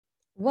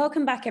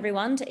Welcome back,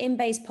 everyone, to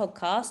InBay's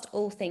podcast,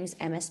 All Things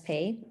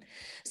MSP.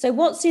 So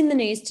what's in the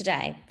news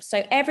today?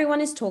 So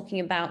everyone is talking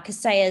about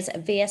Kaseya's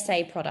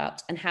VSA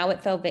product and how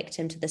it fell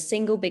victim to the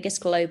single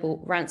biggest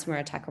global ransomware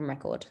attack on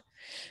record.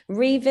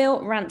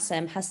 Reveal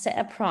Ransom has set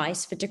a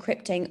price for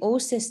decrypting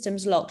all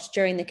systems locked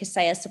during the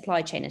Kaseya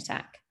supply chain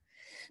attack.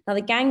 Now,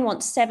 the gang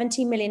wants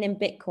 70 million in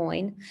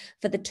Bitcoin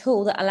for the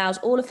tool that allows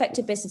all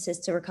affected businesses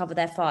to recover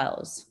their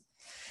files.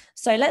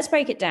 So let's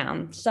break it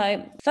down.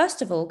 So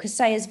first of all,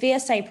 Kaseya's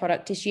VSA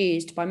product is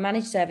used by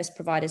managed service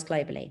providers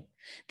globally.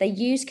 They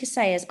use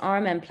Kaseya's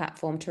RMM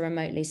platform to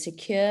remotely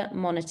secure,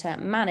 monitor,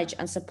 manage,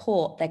 and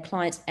support their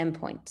clients'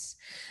 endpoints.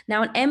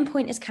 Now, an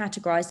endpoint is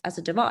categorized as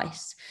a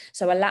device,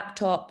 so a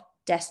laptop,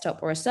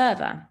 desktop, or a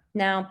server.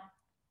 Now,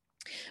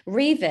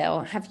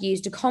 Reveal have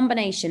used a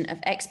combination of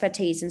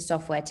expertise and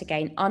software to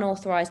gain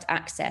unauthorized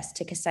access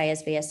to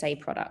Kaseya's VSA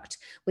product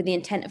with the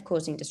intent of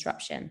causing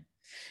disruption,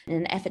 in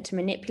an effort to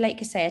manipulate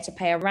Kaseya to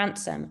pay a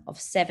ransom of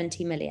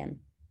 70 million.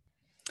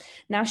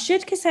 Now,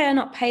 should Kaseya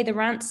not pay the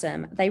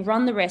ransom, they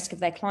run the risk of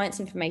their clients'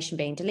 information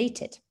being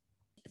deleted.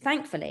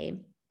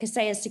 Thankfully,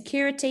 Kaseya's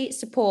security,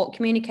 support,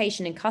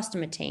 communication, and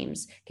customer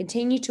teams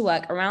continue to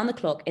work around the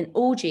clock in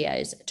all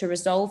geos to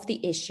resolve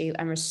the issue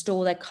and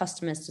restore their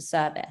customers to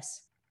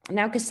service.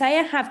 Now,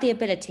 Kaseya have the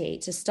ability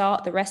to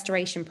start the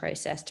restoration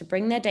process to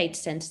bring their data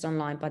centers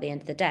online by the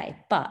end of the day,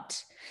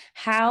 but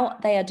how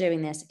they are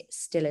doing this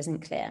still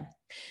isn't clear.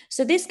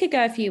 So this could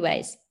go a few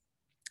ways.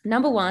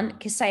 Number one,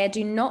 Kaseya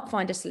do not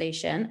find a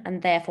solution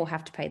and therefore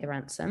have to pay the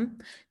ransom.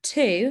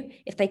 Two,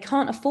 if they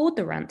can't afford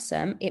the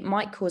ransom, it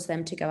might cause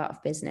them to go out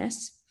of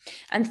business.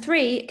 And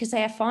three,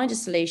 Kaseya find a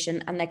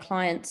solution and their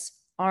clients'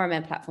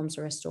 RMM platforms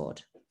are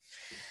restored.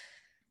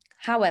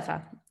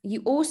 However,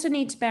 you also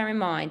need to bear in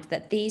mind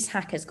that these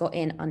hackers got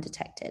in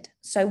undetected.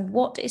 So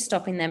what is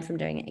stopping them from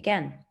doing it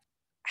again?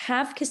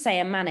 Have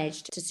Kaseya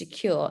managed to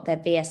secure their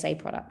VSA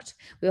product?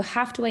 We'll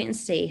have to wait and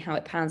see how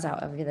it pans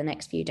out over the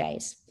next few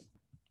days.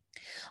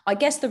 I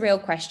guess the real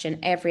question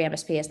every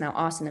MSP is now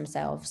asking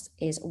themselves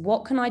is,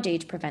 what can I do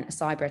to prevent a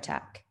cyber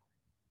attack?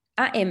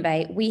 At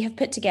InBay, we have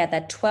put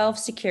together 12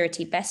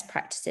 security best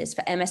practices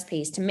for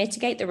MSPs to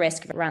mitigate the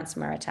risk of a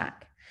ransomware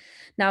attack.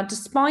 Now,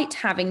 despite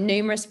having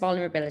numerous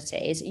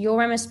vulnerabilities, your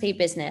MSP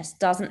business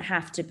doesn't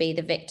have to be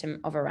the victim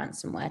of a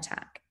ransomware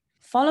attack.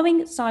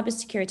 Following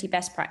cybersecurity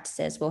best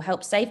practices will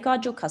help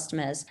safeguard your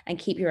customers and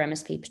keep your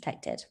MSP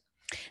protected.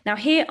 Now,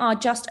 here are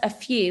just a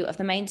few of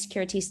the main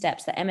security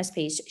steps that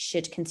MSPs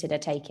should consider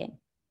taking.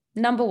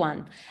 Number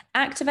one,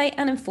 activate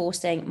and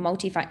enforcing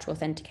multi-factor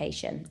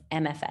authentication,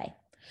 MFA.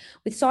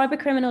 With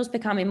cybercriminals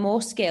becoming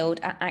more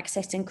skilled at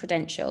accessing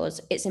credentials,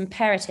 it's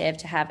imperative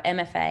to have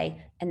MFA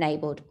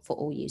enabled for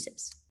all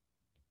users.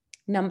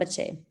 Number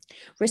two,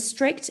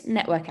 restrict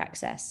network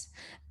access.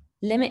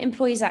 Limit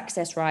employees'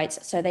 access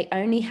rights so they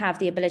only have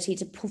the ability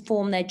to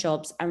perform their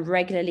jobs and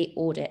regularly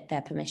audit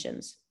their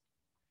permissions.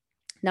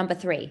 Number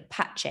three,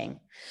 patching.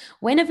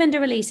 When a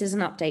vendor releases an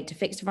update to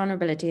fix a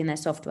vulnerability in their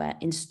software,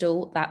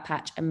 install that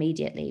patch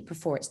immediately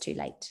before it's too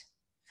late.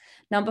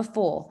 Number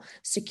four,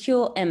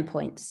 secure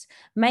endpoints.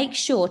 Make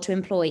sure to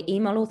employ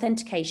email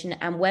authentication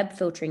and web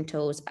filtering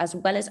tools, as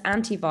well as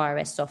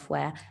antivirus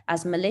software,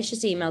 as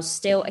malicious emails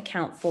still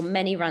account for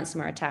many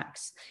ransomware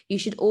attacks. You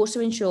should also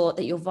ensure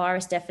that your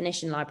virus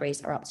definition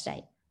libraries are up to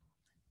date.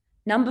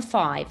 Number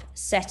five,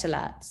 set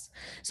alerts.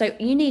 So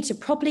you need to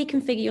properly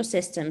configure your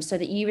system so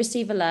that you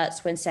receive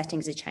alerts when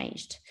settings are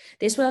changed.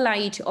 This will allow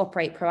you to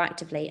operate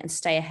proactively and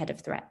stay ahead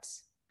of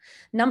threats.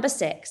 Number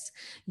six,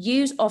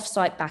 use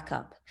offsite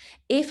backup.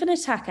 If an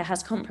attacker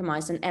has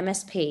compromised an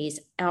MSP's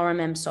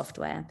RMM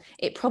software,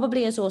 it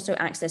probably has also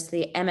access to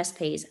the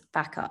MSP's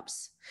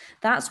backups.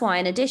 That's why,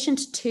 in addition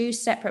to 2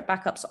 separate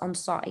backups on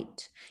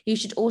site, you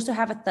should also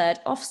have a third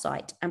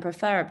offsite and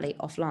preferably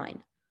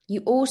offline.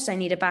 You also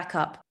need a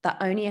backup that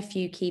only a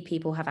few key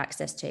people have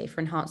access to for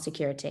enhanced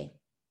security.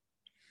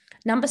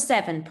 Number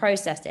seven,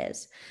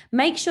 processes.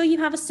 Make sure you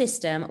have a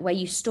system where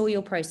you store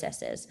your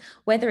processes,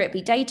 whether it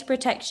be data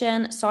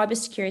protection,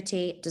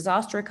 cybersecurity,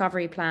 disaster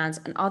recovery plans,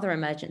 and other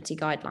emergency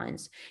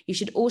guidelines. You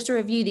should also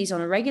review these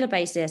on a regular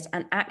basis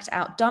and act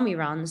out dummy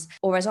runs,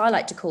 or as I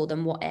like to call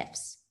them, what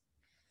ifs.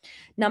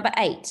 Number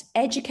eight,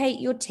 educate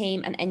your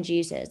team and end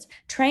users.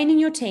 Training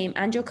your team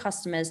and your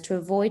customers to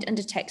avoid and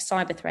detect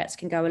cyber threats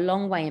can go a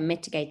long way in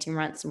mitigating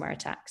ransomware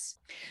attacks.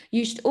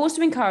 You should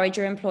also encourage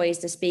your employees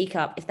to speak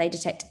up if they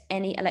detect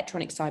any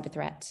electronic cyber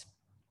threats.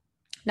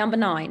 Number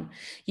nine,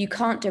 you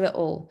can't do it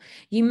all.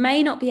 You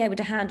may not be able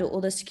to handle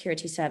all the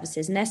security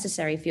services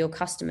necessary for your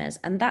customers,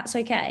 and that's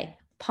okay.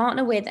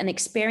 Partner with an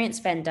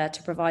experienced vendor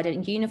to provide a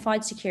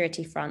unified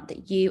security front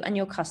that you and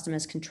your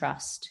customers can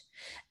trust.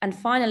 And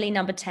finally,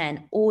 number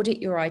 10,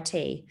 audit your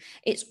IT.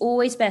 It's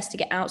always best to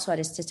get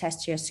outsiders to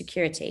test your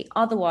security.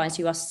 Otherwise,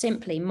 you are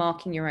simply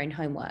marking your own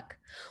homework.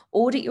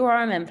 Audit your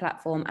RMM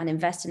platform and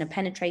invest in a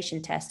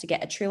penetration test to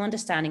get a true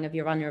understanding of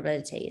your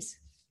vulnerabilities.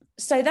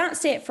 So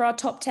that's it for our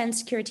top 10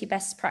 security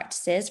best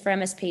practices for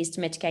MSPs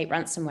to mitigate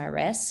ransomware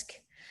risk.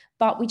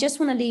 But we just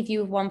want to leave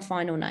you with one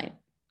final note.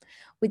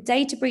 With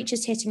data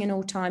breaches hitting an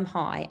all-time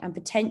high and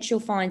potential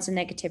fines and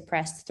negative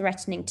press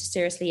threatening to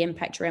seriously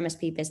impact your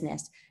MSP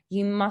business,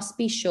 you must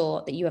be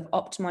sure that you have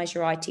optimized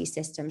your IT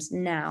systems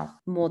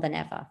now more than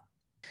ever.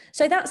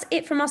 So that's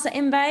it from us at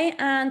InBay,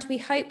 and we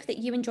hope that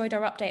you enjoyed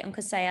our update on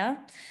Kaseya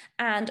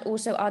and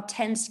also our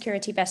 10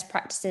 security best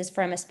practices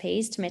for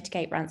MSPs to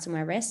mitigate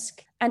ransomware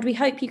risk. And we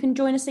hope you can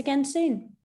join us again soon.